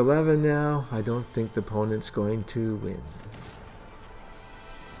 6 to 11 now. I don't think the opponent's going to win.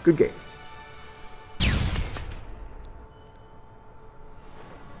 Good game.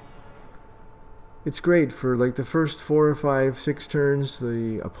 It's great for like the first 4 or 5, 6 turns.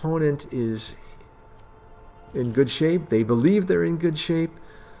 The opponent is in good shape. They believe they're in good shape.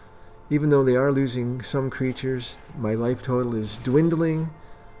 Even though they are losing some creatures, my life total is dwindling.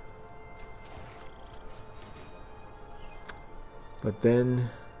 But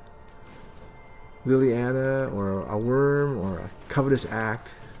then Liliana or a Worm or a Covetous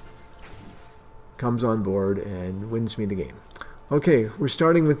Act comes on board and wins me the game. Okay, we're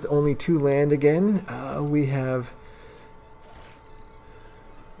starting with only 2 land again.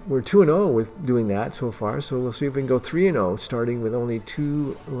 We're 2-0 with doing that so far, so we'll see if we can go 3-0 starting with only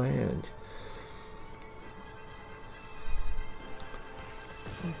 2 land.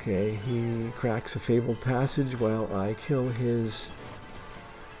 Okay, he cracks a fabled passage while I kill his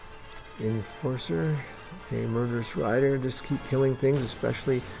enforcer. Okay, murderous rider. Just keep killing things,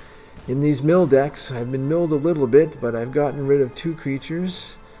 especially in these mill decks. I've been milled a little bit, but I've gotten rid of 2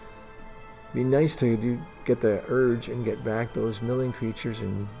 creatures. Be nice to get the urge and get back those milling creatures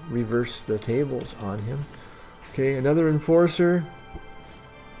and reverse the tables on him. Okay, another enforcer.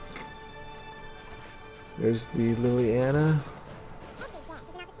 There's the Liliana.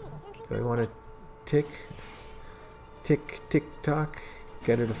 I want to tick, tick, tock,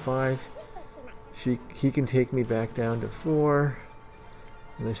 get her to 5. He can take me back down to 4,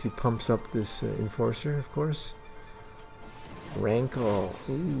 unless he pumps up this enforcer, of course. Rankle,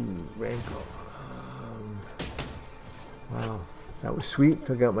 ooh, rankle. Wow, that was sweet.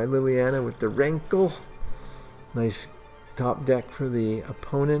 Took out my Liliana with the rankle. Nice top deck for the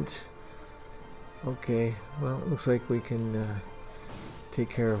opponent. Okay, well, it looks like we can take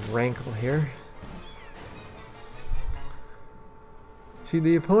care of rankle here. See,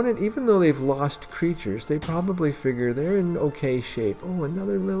 the opponent, even though they've lost creatures, they probably figure they're in okay shape. Oh,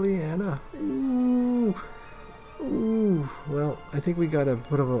 another Liliana. Ooh. Ooh. Well, I think we gotta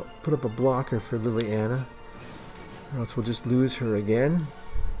put up a blocker for Liliana, or else we'll just lose her again.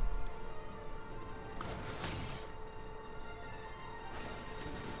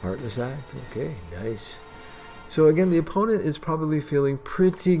 Heartless Act. Okay, nice. So again, the opponent is probably feeling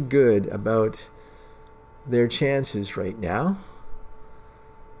pretty good about their chances right now.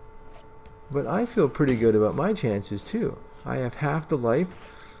 But I feel pretty good about my chances too. I have half the life.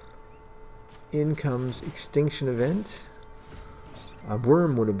 In comes Extinction Event. A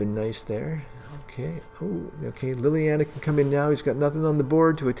worm would have been nice there. Okay. Oh, okay. Liliana can come in now. He's got nothing on the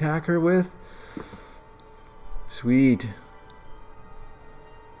board to attack her with. Sweet.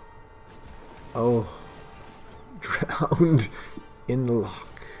 Oh. Drowned in the lock.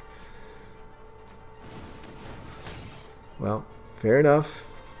 Well, fair enough.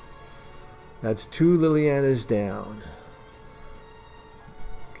 That's 2 Lilianas down.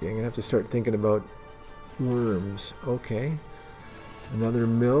 Okay, I'm going to have to start thinking about worms. Okay. Another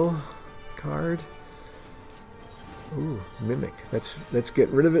mill card. Ooh, mimic. Let's get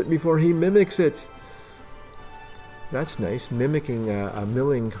rid of it before he mimics it. That's nice. Mimicking a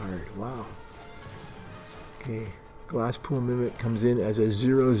milling card. Wow. Okay. Glass Pool Mimic comes in as a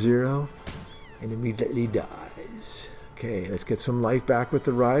 0/0 and immediately dies. Okay, let's get some life back with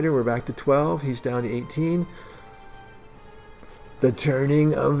the rider. We're back to 12. He's down to 18. The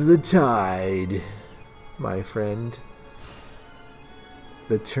turning of the tide, my friend.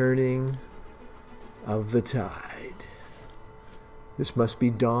 The turning of the tide. This must be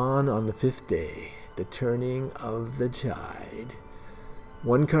dawn on the 5th day. The turning of the tide.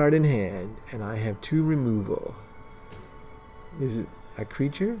 1 card in hand, and I have 2 removal. Is it a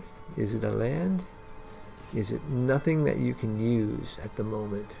creature? Is it a land? Is it nothing that you can use at the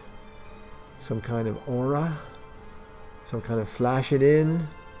moment? Some kind of aura? Some kind of flash it in?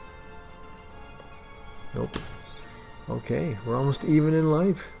 Nope. Okay, we're almost even in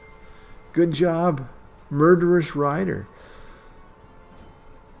life. Good job, Murderous Rider.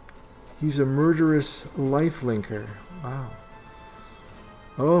 He's a murderous life linker. Wow.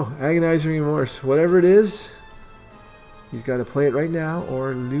 Oh, Agonizing Remorse. Whatever it is, he's got to play it right now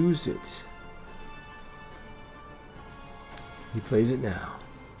or lose it. He plays it now.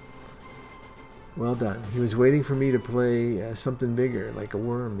 Well done. He was waiting for me to play something bigger, like a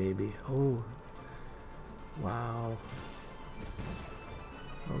worm maybe. Oh. Wow.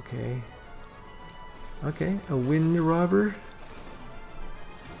 Okay. Okay, a wind robber.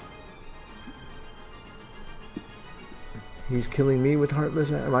 He's killing me with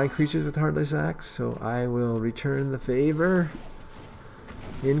Heartless, my creatures with Heartless Axe, so I will return the favor.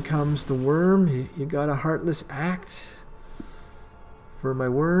 In comes the worm. You got a Heartless Act for my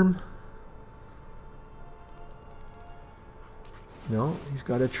worm. No, he's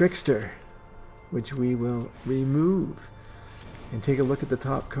got a Trickster, which we will remove. And take a look at the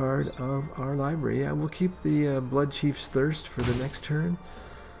top card of our library. Yeah, we'll keep the Blood Chief's Thirst for the next turn.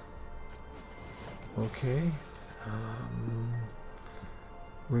 Okay.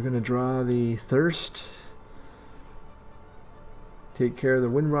 We're going to draw the Thirst. Take care of the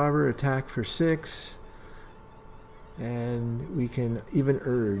Wind Robber, attack for 6. And we can even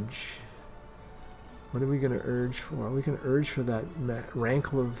urge. What are we going to urge for? We can urge for that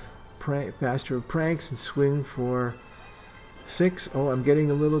Rankle of Master of Pranks and swing for 6. Oh, I'm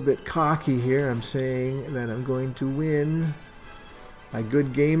getting a little bit cocky here. I'm saying that I'm going to win. I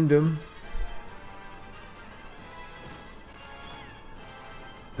good gamed him.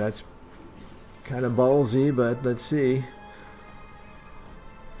 That's kind of ballsy, but let's see.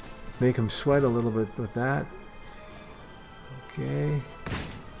 make him sweat a little bit with that. Okay.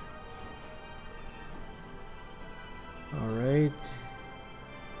 Alright.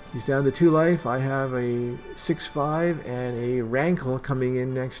 He's down to 2 life. I have a 6/5 and a rankle coming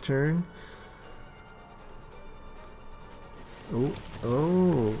in next turn.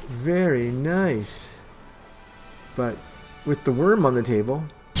 Oh, very nice. But with the worm on the table,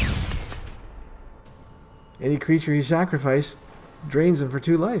 any creature he sacrificed drains him for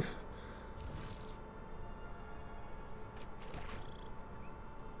 2 life.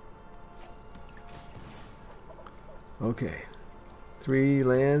 Okay. 3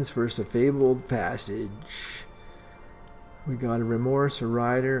 lands versus a Fabled Passage. We got a Remorse, a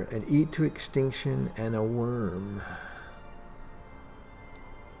Rider, an Eat to Extinction, and a Worm.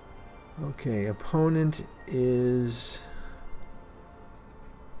 Okay, opponent is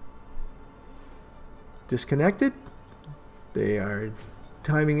disconnected. They are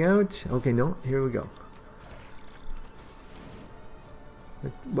timing out. Okay, no, here we go.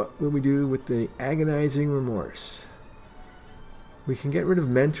 What will we do with the Agonizing Remorse? We can get rid of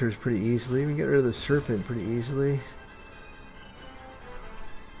Mentors pretty easily. We can get rid of the Serpent pretty easily.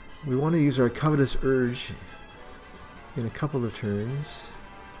 We want to use our Covetous Urge in a couple of turns.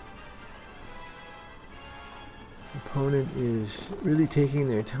 Opponent is really taking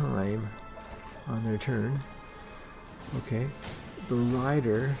their time on their turn. Okay. The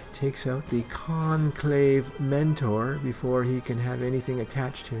Rider takes out the Conclave Mentor before he can have anything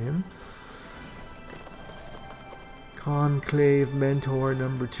attached to him. Conclave Mentor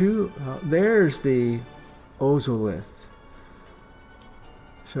number 2. There's the Ozolith.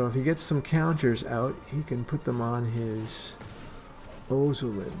 So if he gets some counters out, he can put them on his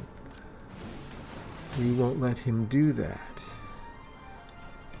Ozolith. We won't let him do that.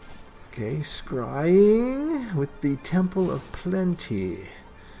 Okay, scrying with the Temple of Plenty.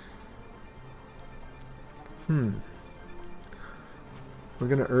 We're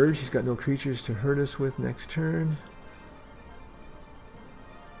going to urge. He's got no creatures to hurt us with next turn.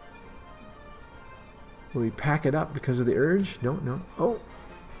 Will he pack it up because of the urge? No, no. Oh.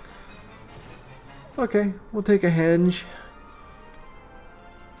 Okay, we'll take a henge.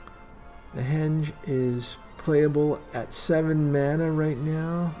 The henge is playable at 7 mana right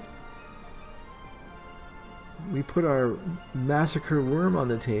now. We put our Massacre Worm on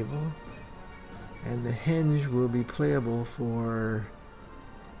the table, and the henge will be playable for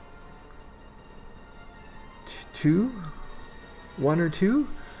 2? 1 or 2?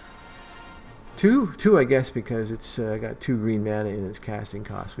 2, I guess, because it's got 2 green mana in its casting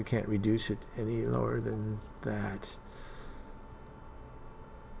cost. We can't reduce it any lower than that.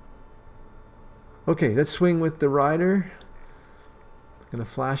 Okay, let's swing with the Rider. Gonna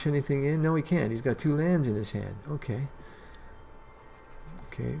flash anything in? No, he can't. He's got 2 lands in his hand. Okay.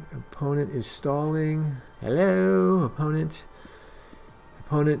 Okay, opponent is stalling. Hello, opponent.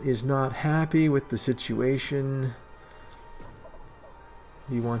 Opponent is not happy with the situation.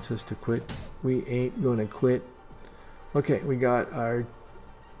 He wants us to quit. We ain't gonna quit. Okay, we got our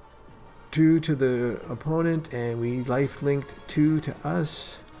 2 to the opponent, and we life linked 2 to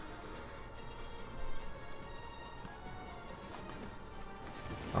us.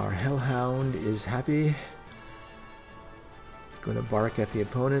 Our Hellhound is happy. Going to bark at the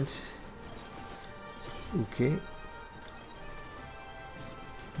opponent. Okay.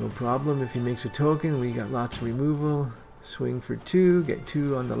 No problem. If he makes a token, we got lots of removal. Swing for 2. Get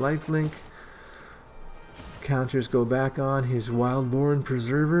 2 on the lifelink. Counters go back on his Wildborn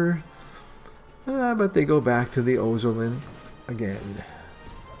Preserver. But they go back to the Ozolin again.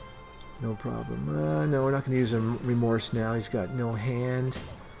 No problem. No, we're not going to use a Remorse now. He's got no hand.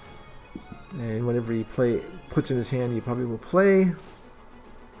 And whatever he puts in his hand, he probably will play. You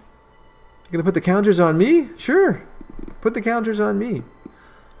gonna put the counters on me? Sure. Put the counters on me.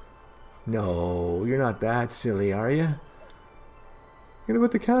 No, you're not that silly, are you? You gonna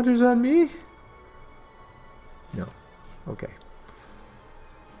put the counters on me? No. Okay.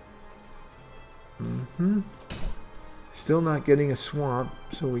 Still not getting a swamp,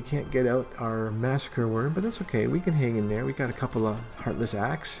 so we can't get out our Massacre Worm, but that's okay. We can hang in there. We got a couple of Heartless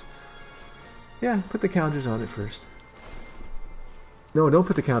Acts. Yeah, put the counters on it first. No, don't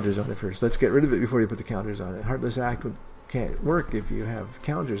put the counters on it first. Let's get rid of it before you put the counters on it. Heartless Act can't work if you have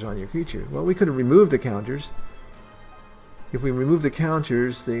counters on your creature. Well, we could have removed the counters. If we remove the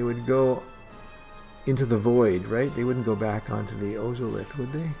counters, they would go into the void, right? They wouldn't go back onto the Ozolith,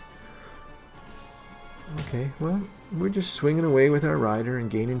 would they? Okay, well, we're just swinging away with our Rider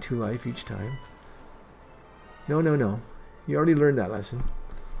and gaining 2 life each time. No, no, no. You already learned that lesson.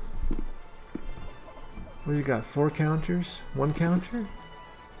 What do you got? 4 counters? 1 counter?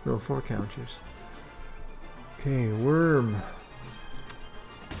 No, 4 counters. Okay, worm.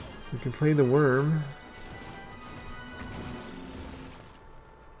 We can play the worm.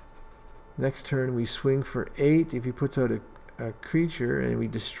 Next turn we swing for 8. If he puts out a creature and we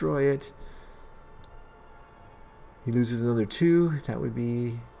destroy it, he loses another 2. That would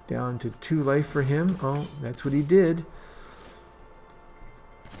be down to 2 life for him. Oh, that's what he did.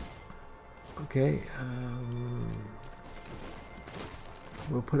 Okay.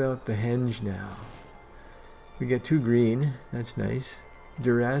 We'll put out the henge now. We get 2 green. That's nice.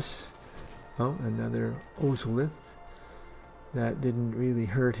 Duress. Oh, another Ozolith. That didn't really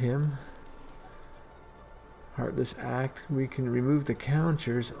hurt him. Heartless Act. We can remove the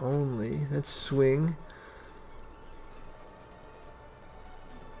counters only. Let's swing.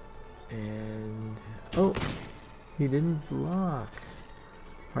 And oh, he didn't block.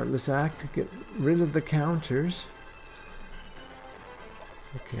 Heartless Act. Get rid of the counters.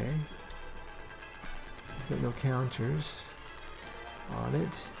 Okay. It's got no counters on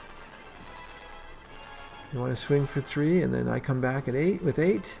it. You want to swing for 3 and then I come back at 8 with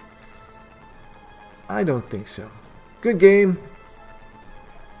 8? I don't think so. Good game.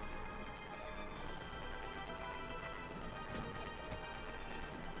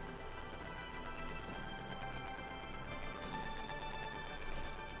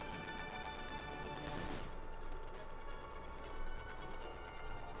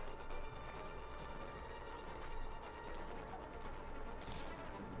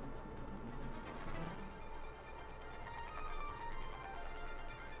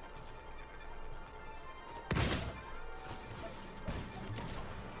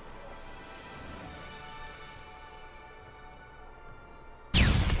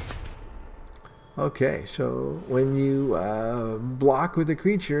 Okay, so when you block with a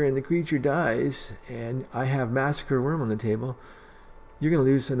creature and the creature dies, and I have Massacre Worm on the table, you're going to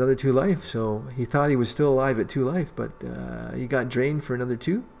lose another 2 life. So he thought he was still alive at 2 life, but he got drained for another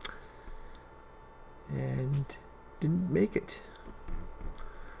 2 and didn't make it.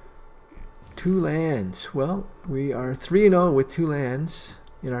 2 lands. Well, we are 3-0 with 2 lands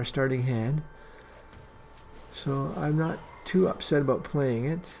in our starting hand, so I'm not too upset about playing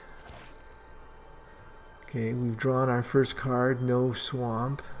it. Okay, we've drawn our first card, no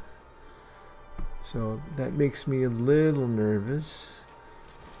swamp. So that makes me a little nervous.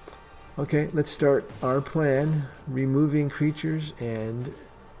 Okay, let's start our plan. Removing creatures and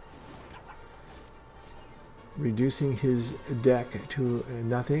reducing his deck to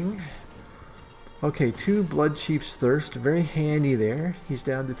nothing. Okay, 2 Blood Chief's Thirst. Very handy there. He's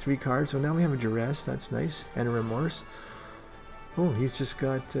down to 3 cards. So now we have a Duress. That's nice. And a Remorse. Oh, he's just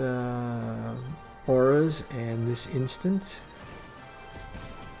got auras and this instant.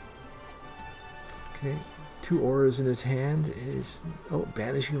 Okay, 2 auras in his hand. Is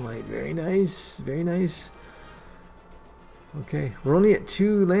Banishing Light. Very nice, very nice. Okay, we're only at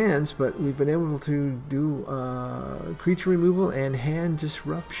 2 lands, but we've been able to do creature removal and hand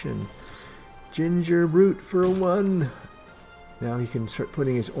disruption. Ginger Brute for a 1. Now he can start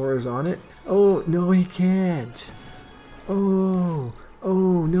putting his auras on it. Oh no, he can't. Oh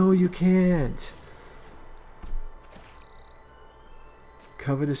no, you can't.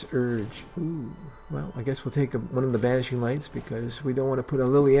 Covetous Urge. Ooh. Well, I guess we'll take one of the Banishing Lights because we don't want to put a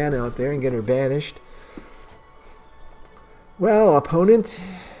Liliana out there and get her banished. Well, opponent,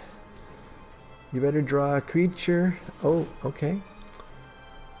 you better draw a creature. Oh, okay.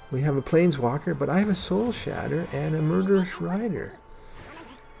 We have a Planeswalker, but I have a Soul Shatter and a Murderous Rider.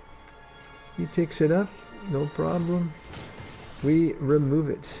 He takes it up, no problem. We remove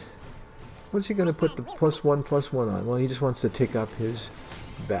it. What's he going to put the +1/+1 on? Well, he just wants to tick up his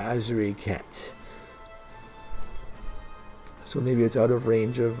Bazri Cat. So maybe it's out of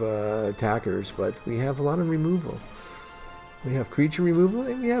range of attackers, but we have a lot of removal. We have creature removal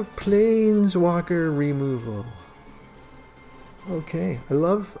and we have Planeswalker removal. Okay, I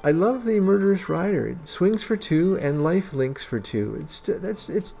love the Murderous Rider. It swings for 2 and life links for 2.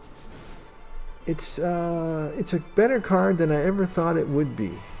 It's a better card than I ever thought it would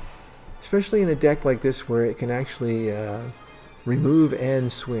be. Especially in a deck like this where it can actually remove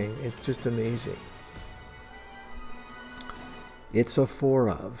and swing. It's just amazing. It's a 4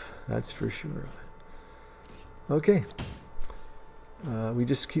 of, that's for sure. Okay. We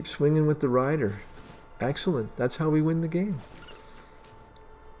just keep swinging with the rider. Excellent. That's how we win the game.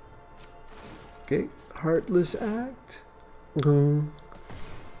 Okay. Heartless Act.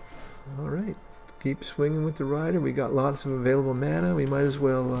 Alright. Keep swinging with the rider. We got lots of available mana. We might as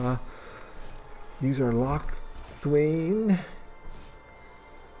well use our Lock Thwain.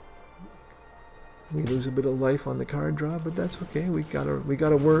 We lose a bit of life on the card draw, but that's okay. We got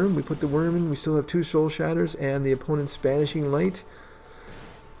a worm. We put the worm in. We still have 2 soul shatters and the opponent's banishing light.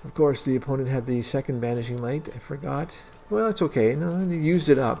 Of course, the opponent had the second banishing light. I forgot. Well, that's okay. No, they used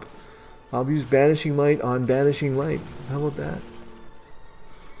it up. I'll use banishing light on banishing light. How about that?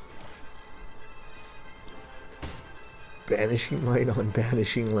 Banishing light on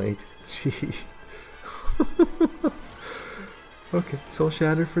banishing light. Gee. Okay, soul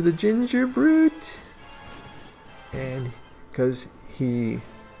shatter for the ginger brute. And because he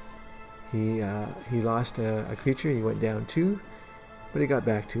lost a creature, he went down 2, but he got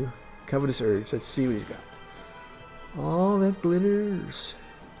back 2. Covetous Urge. Let's see what he's got. All that glitters.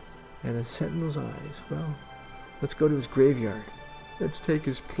 And a Sentinel's Eyes. Well, let's go to his graveyard. Let's take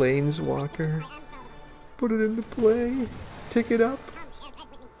his Planeswalker. Put it into play. Tick it up.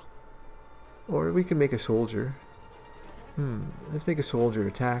 Or we can make a soldier. Let's make a soldier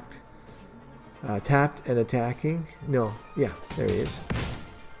attacked. Tapped and attacking. No. Yeah, there he is.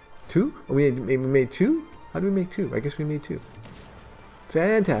 2? Oh, we made 2? How do we make 2? I guess we made 2.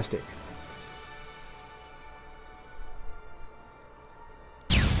 Fantastic.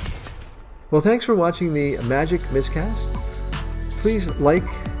 Well, thanks for watching the Magic MisCast. Please like,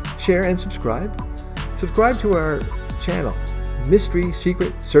 share, and subscribe. Subscribe to our channel, Mystery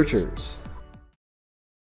Secret Searchers.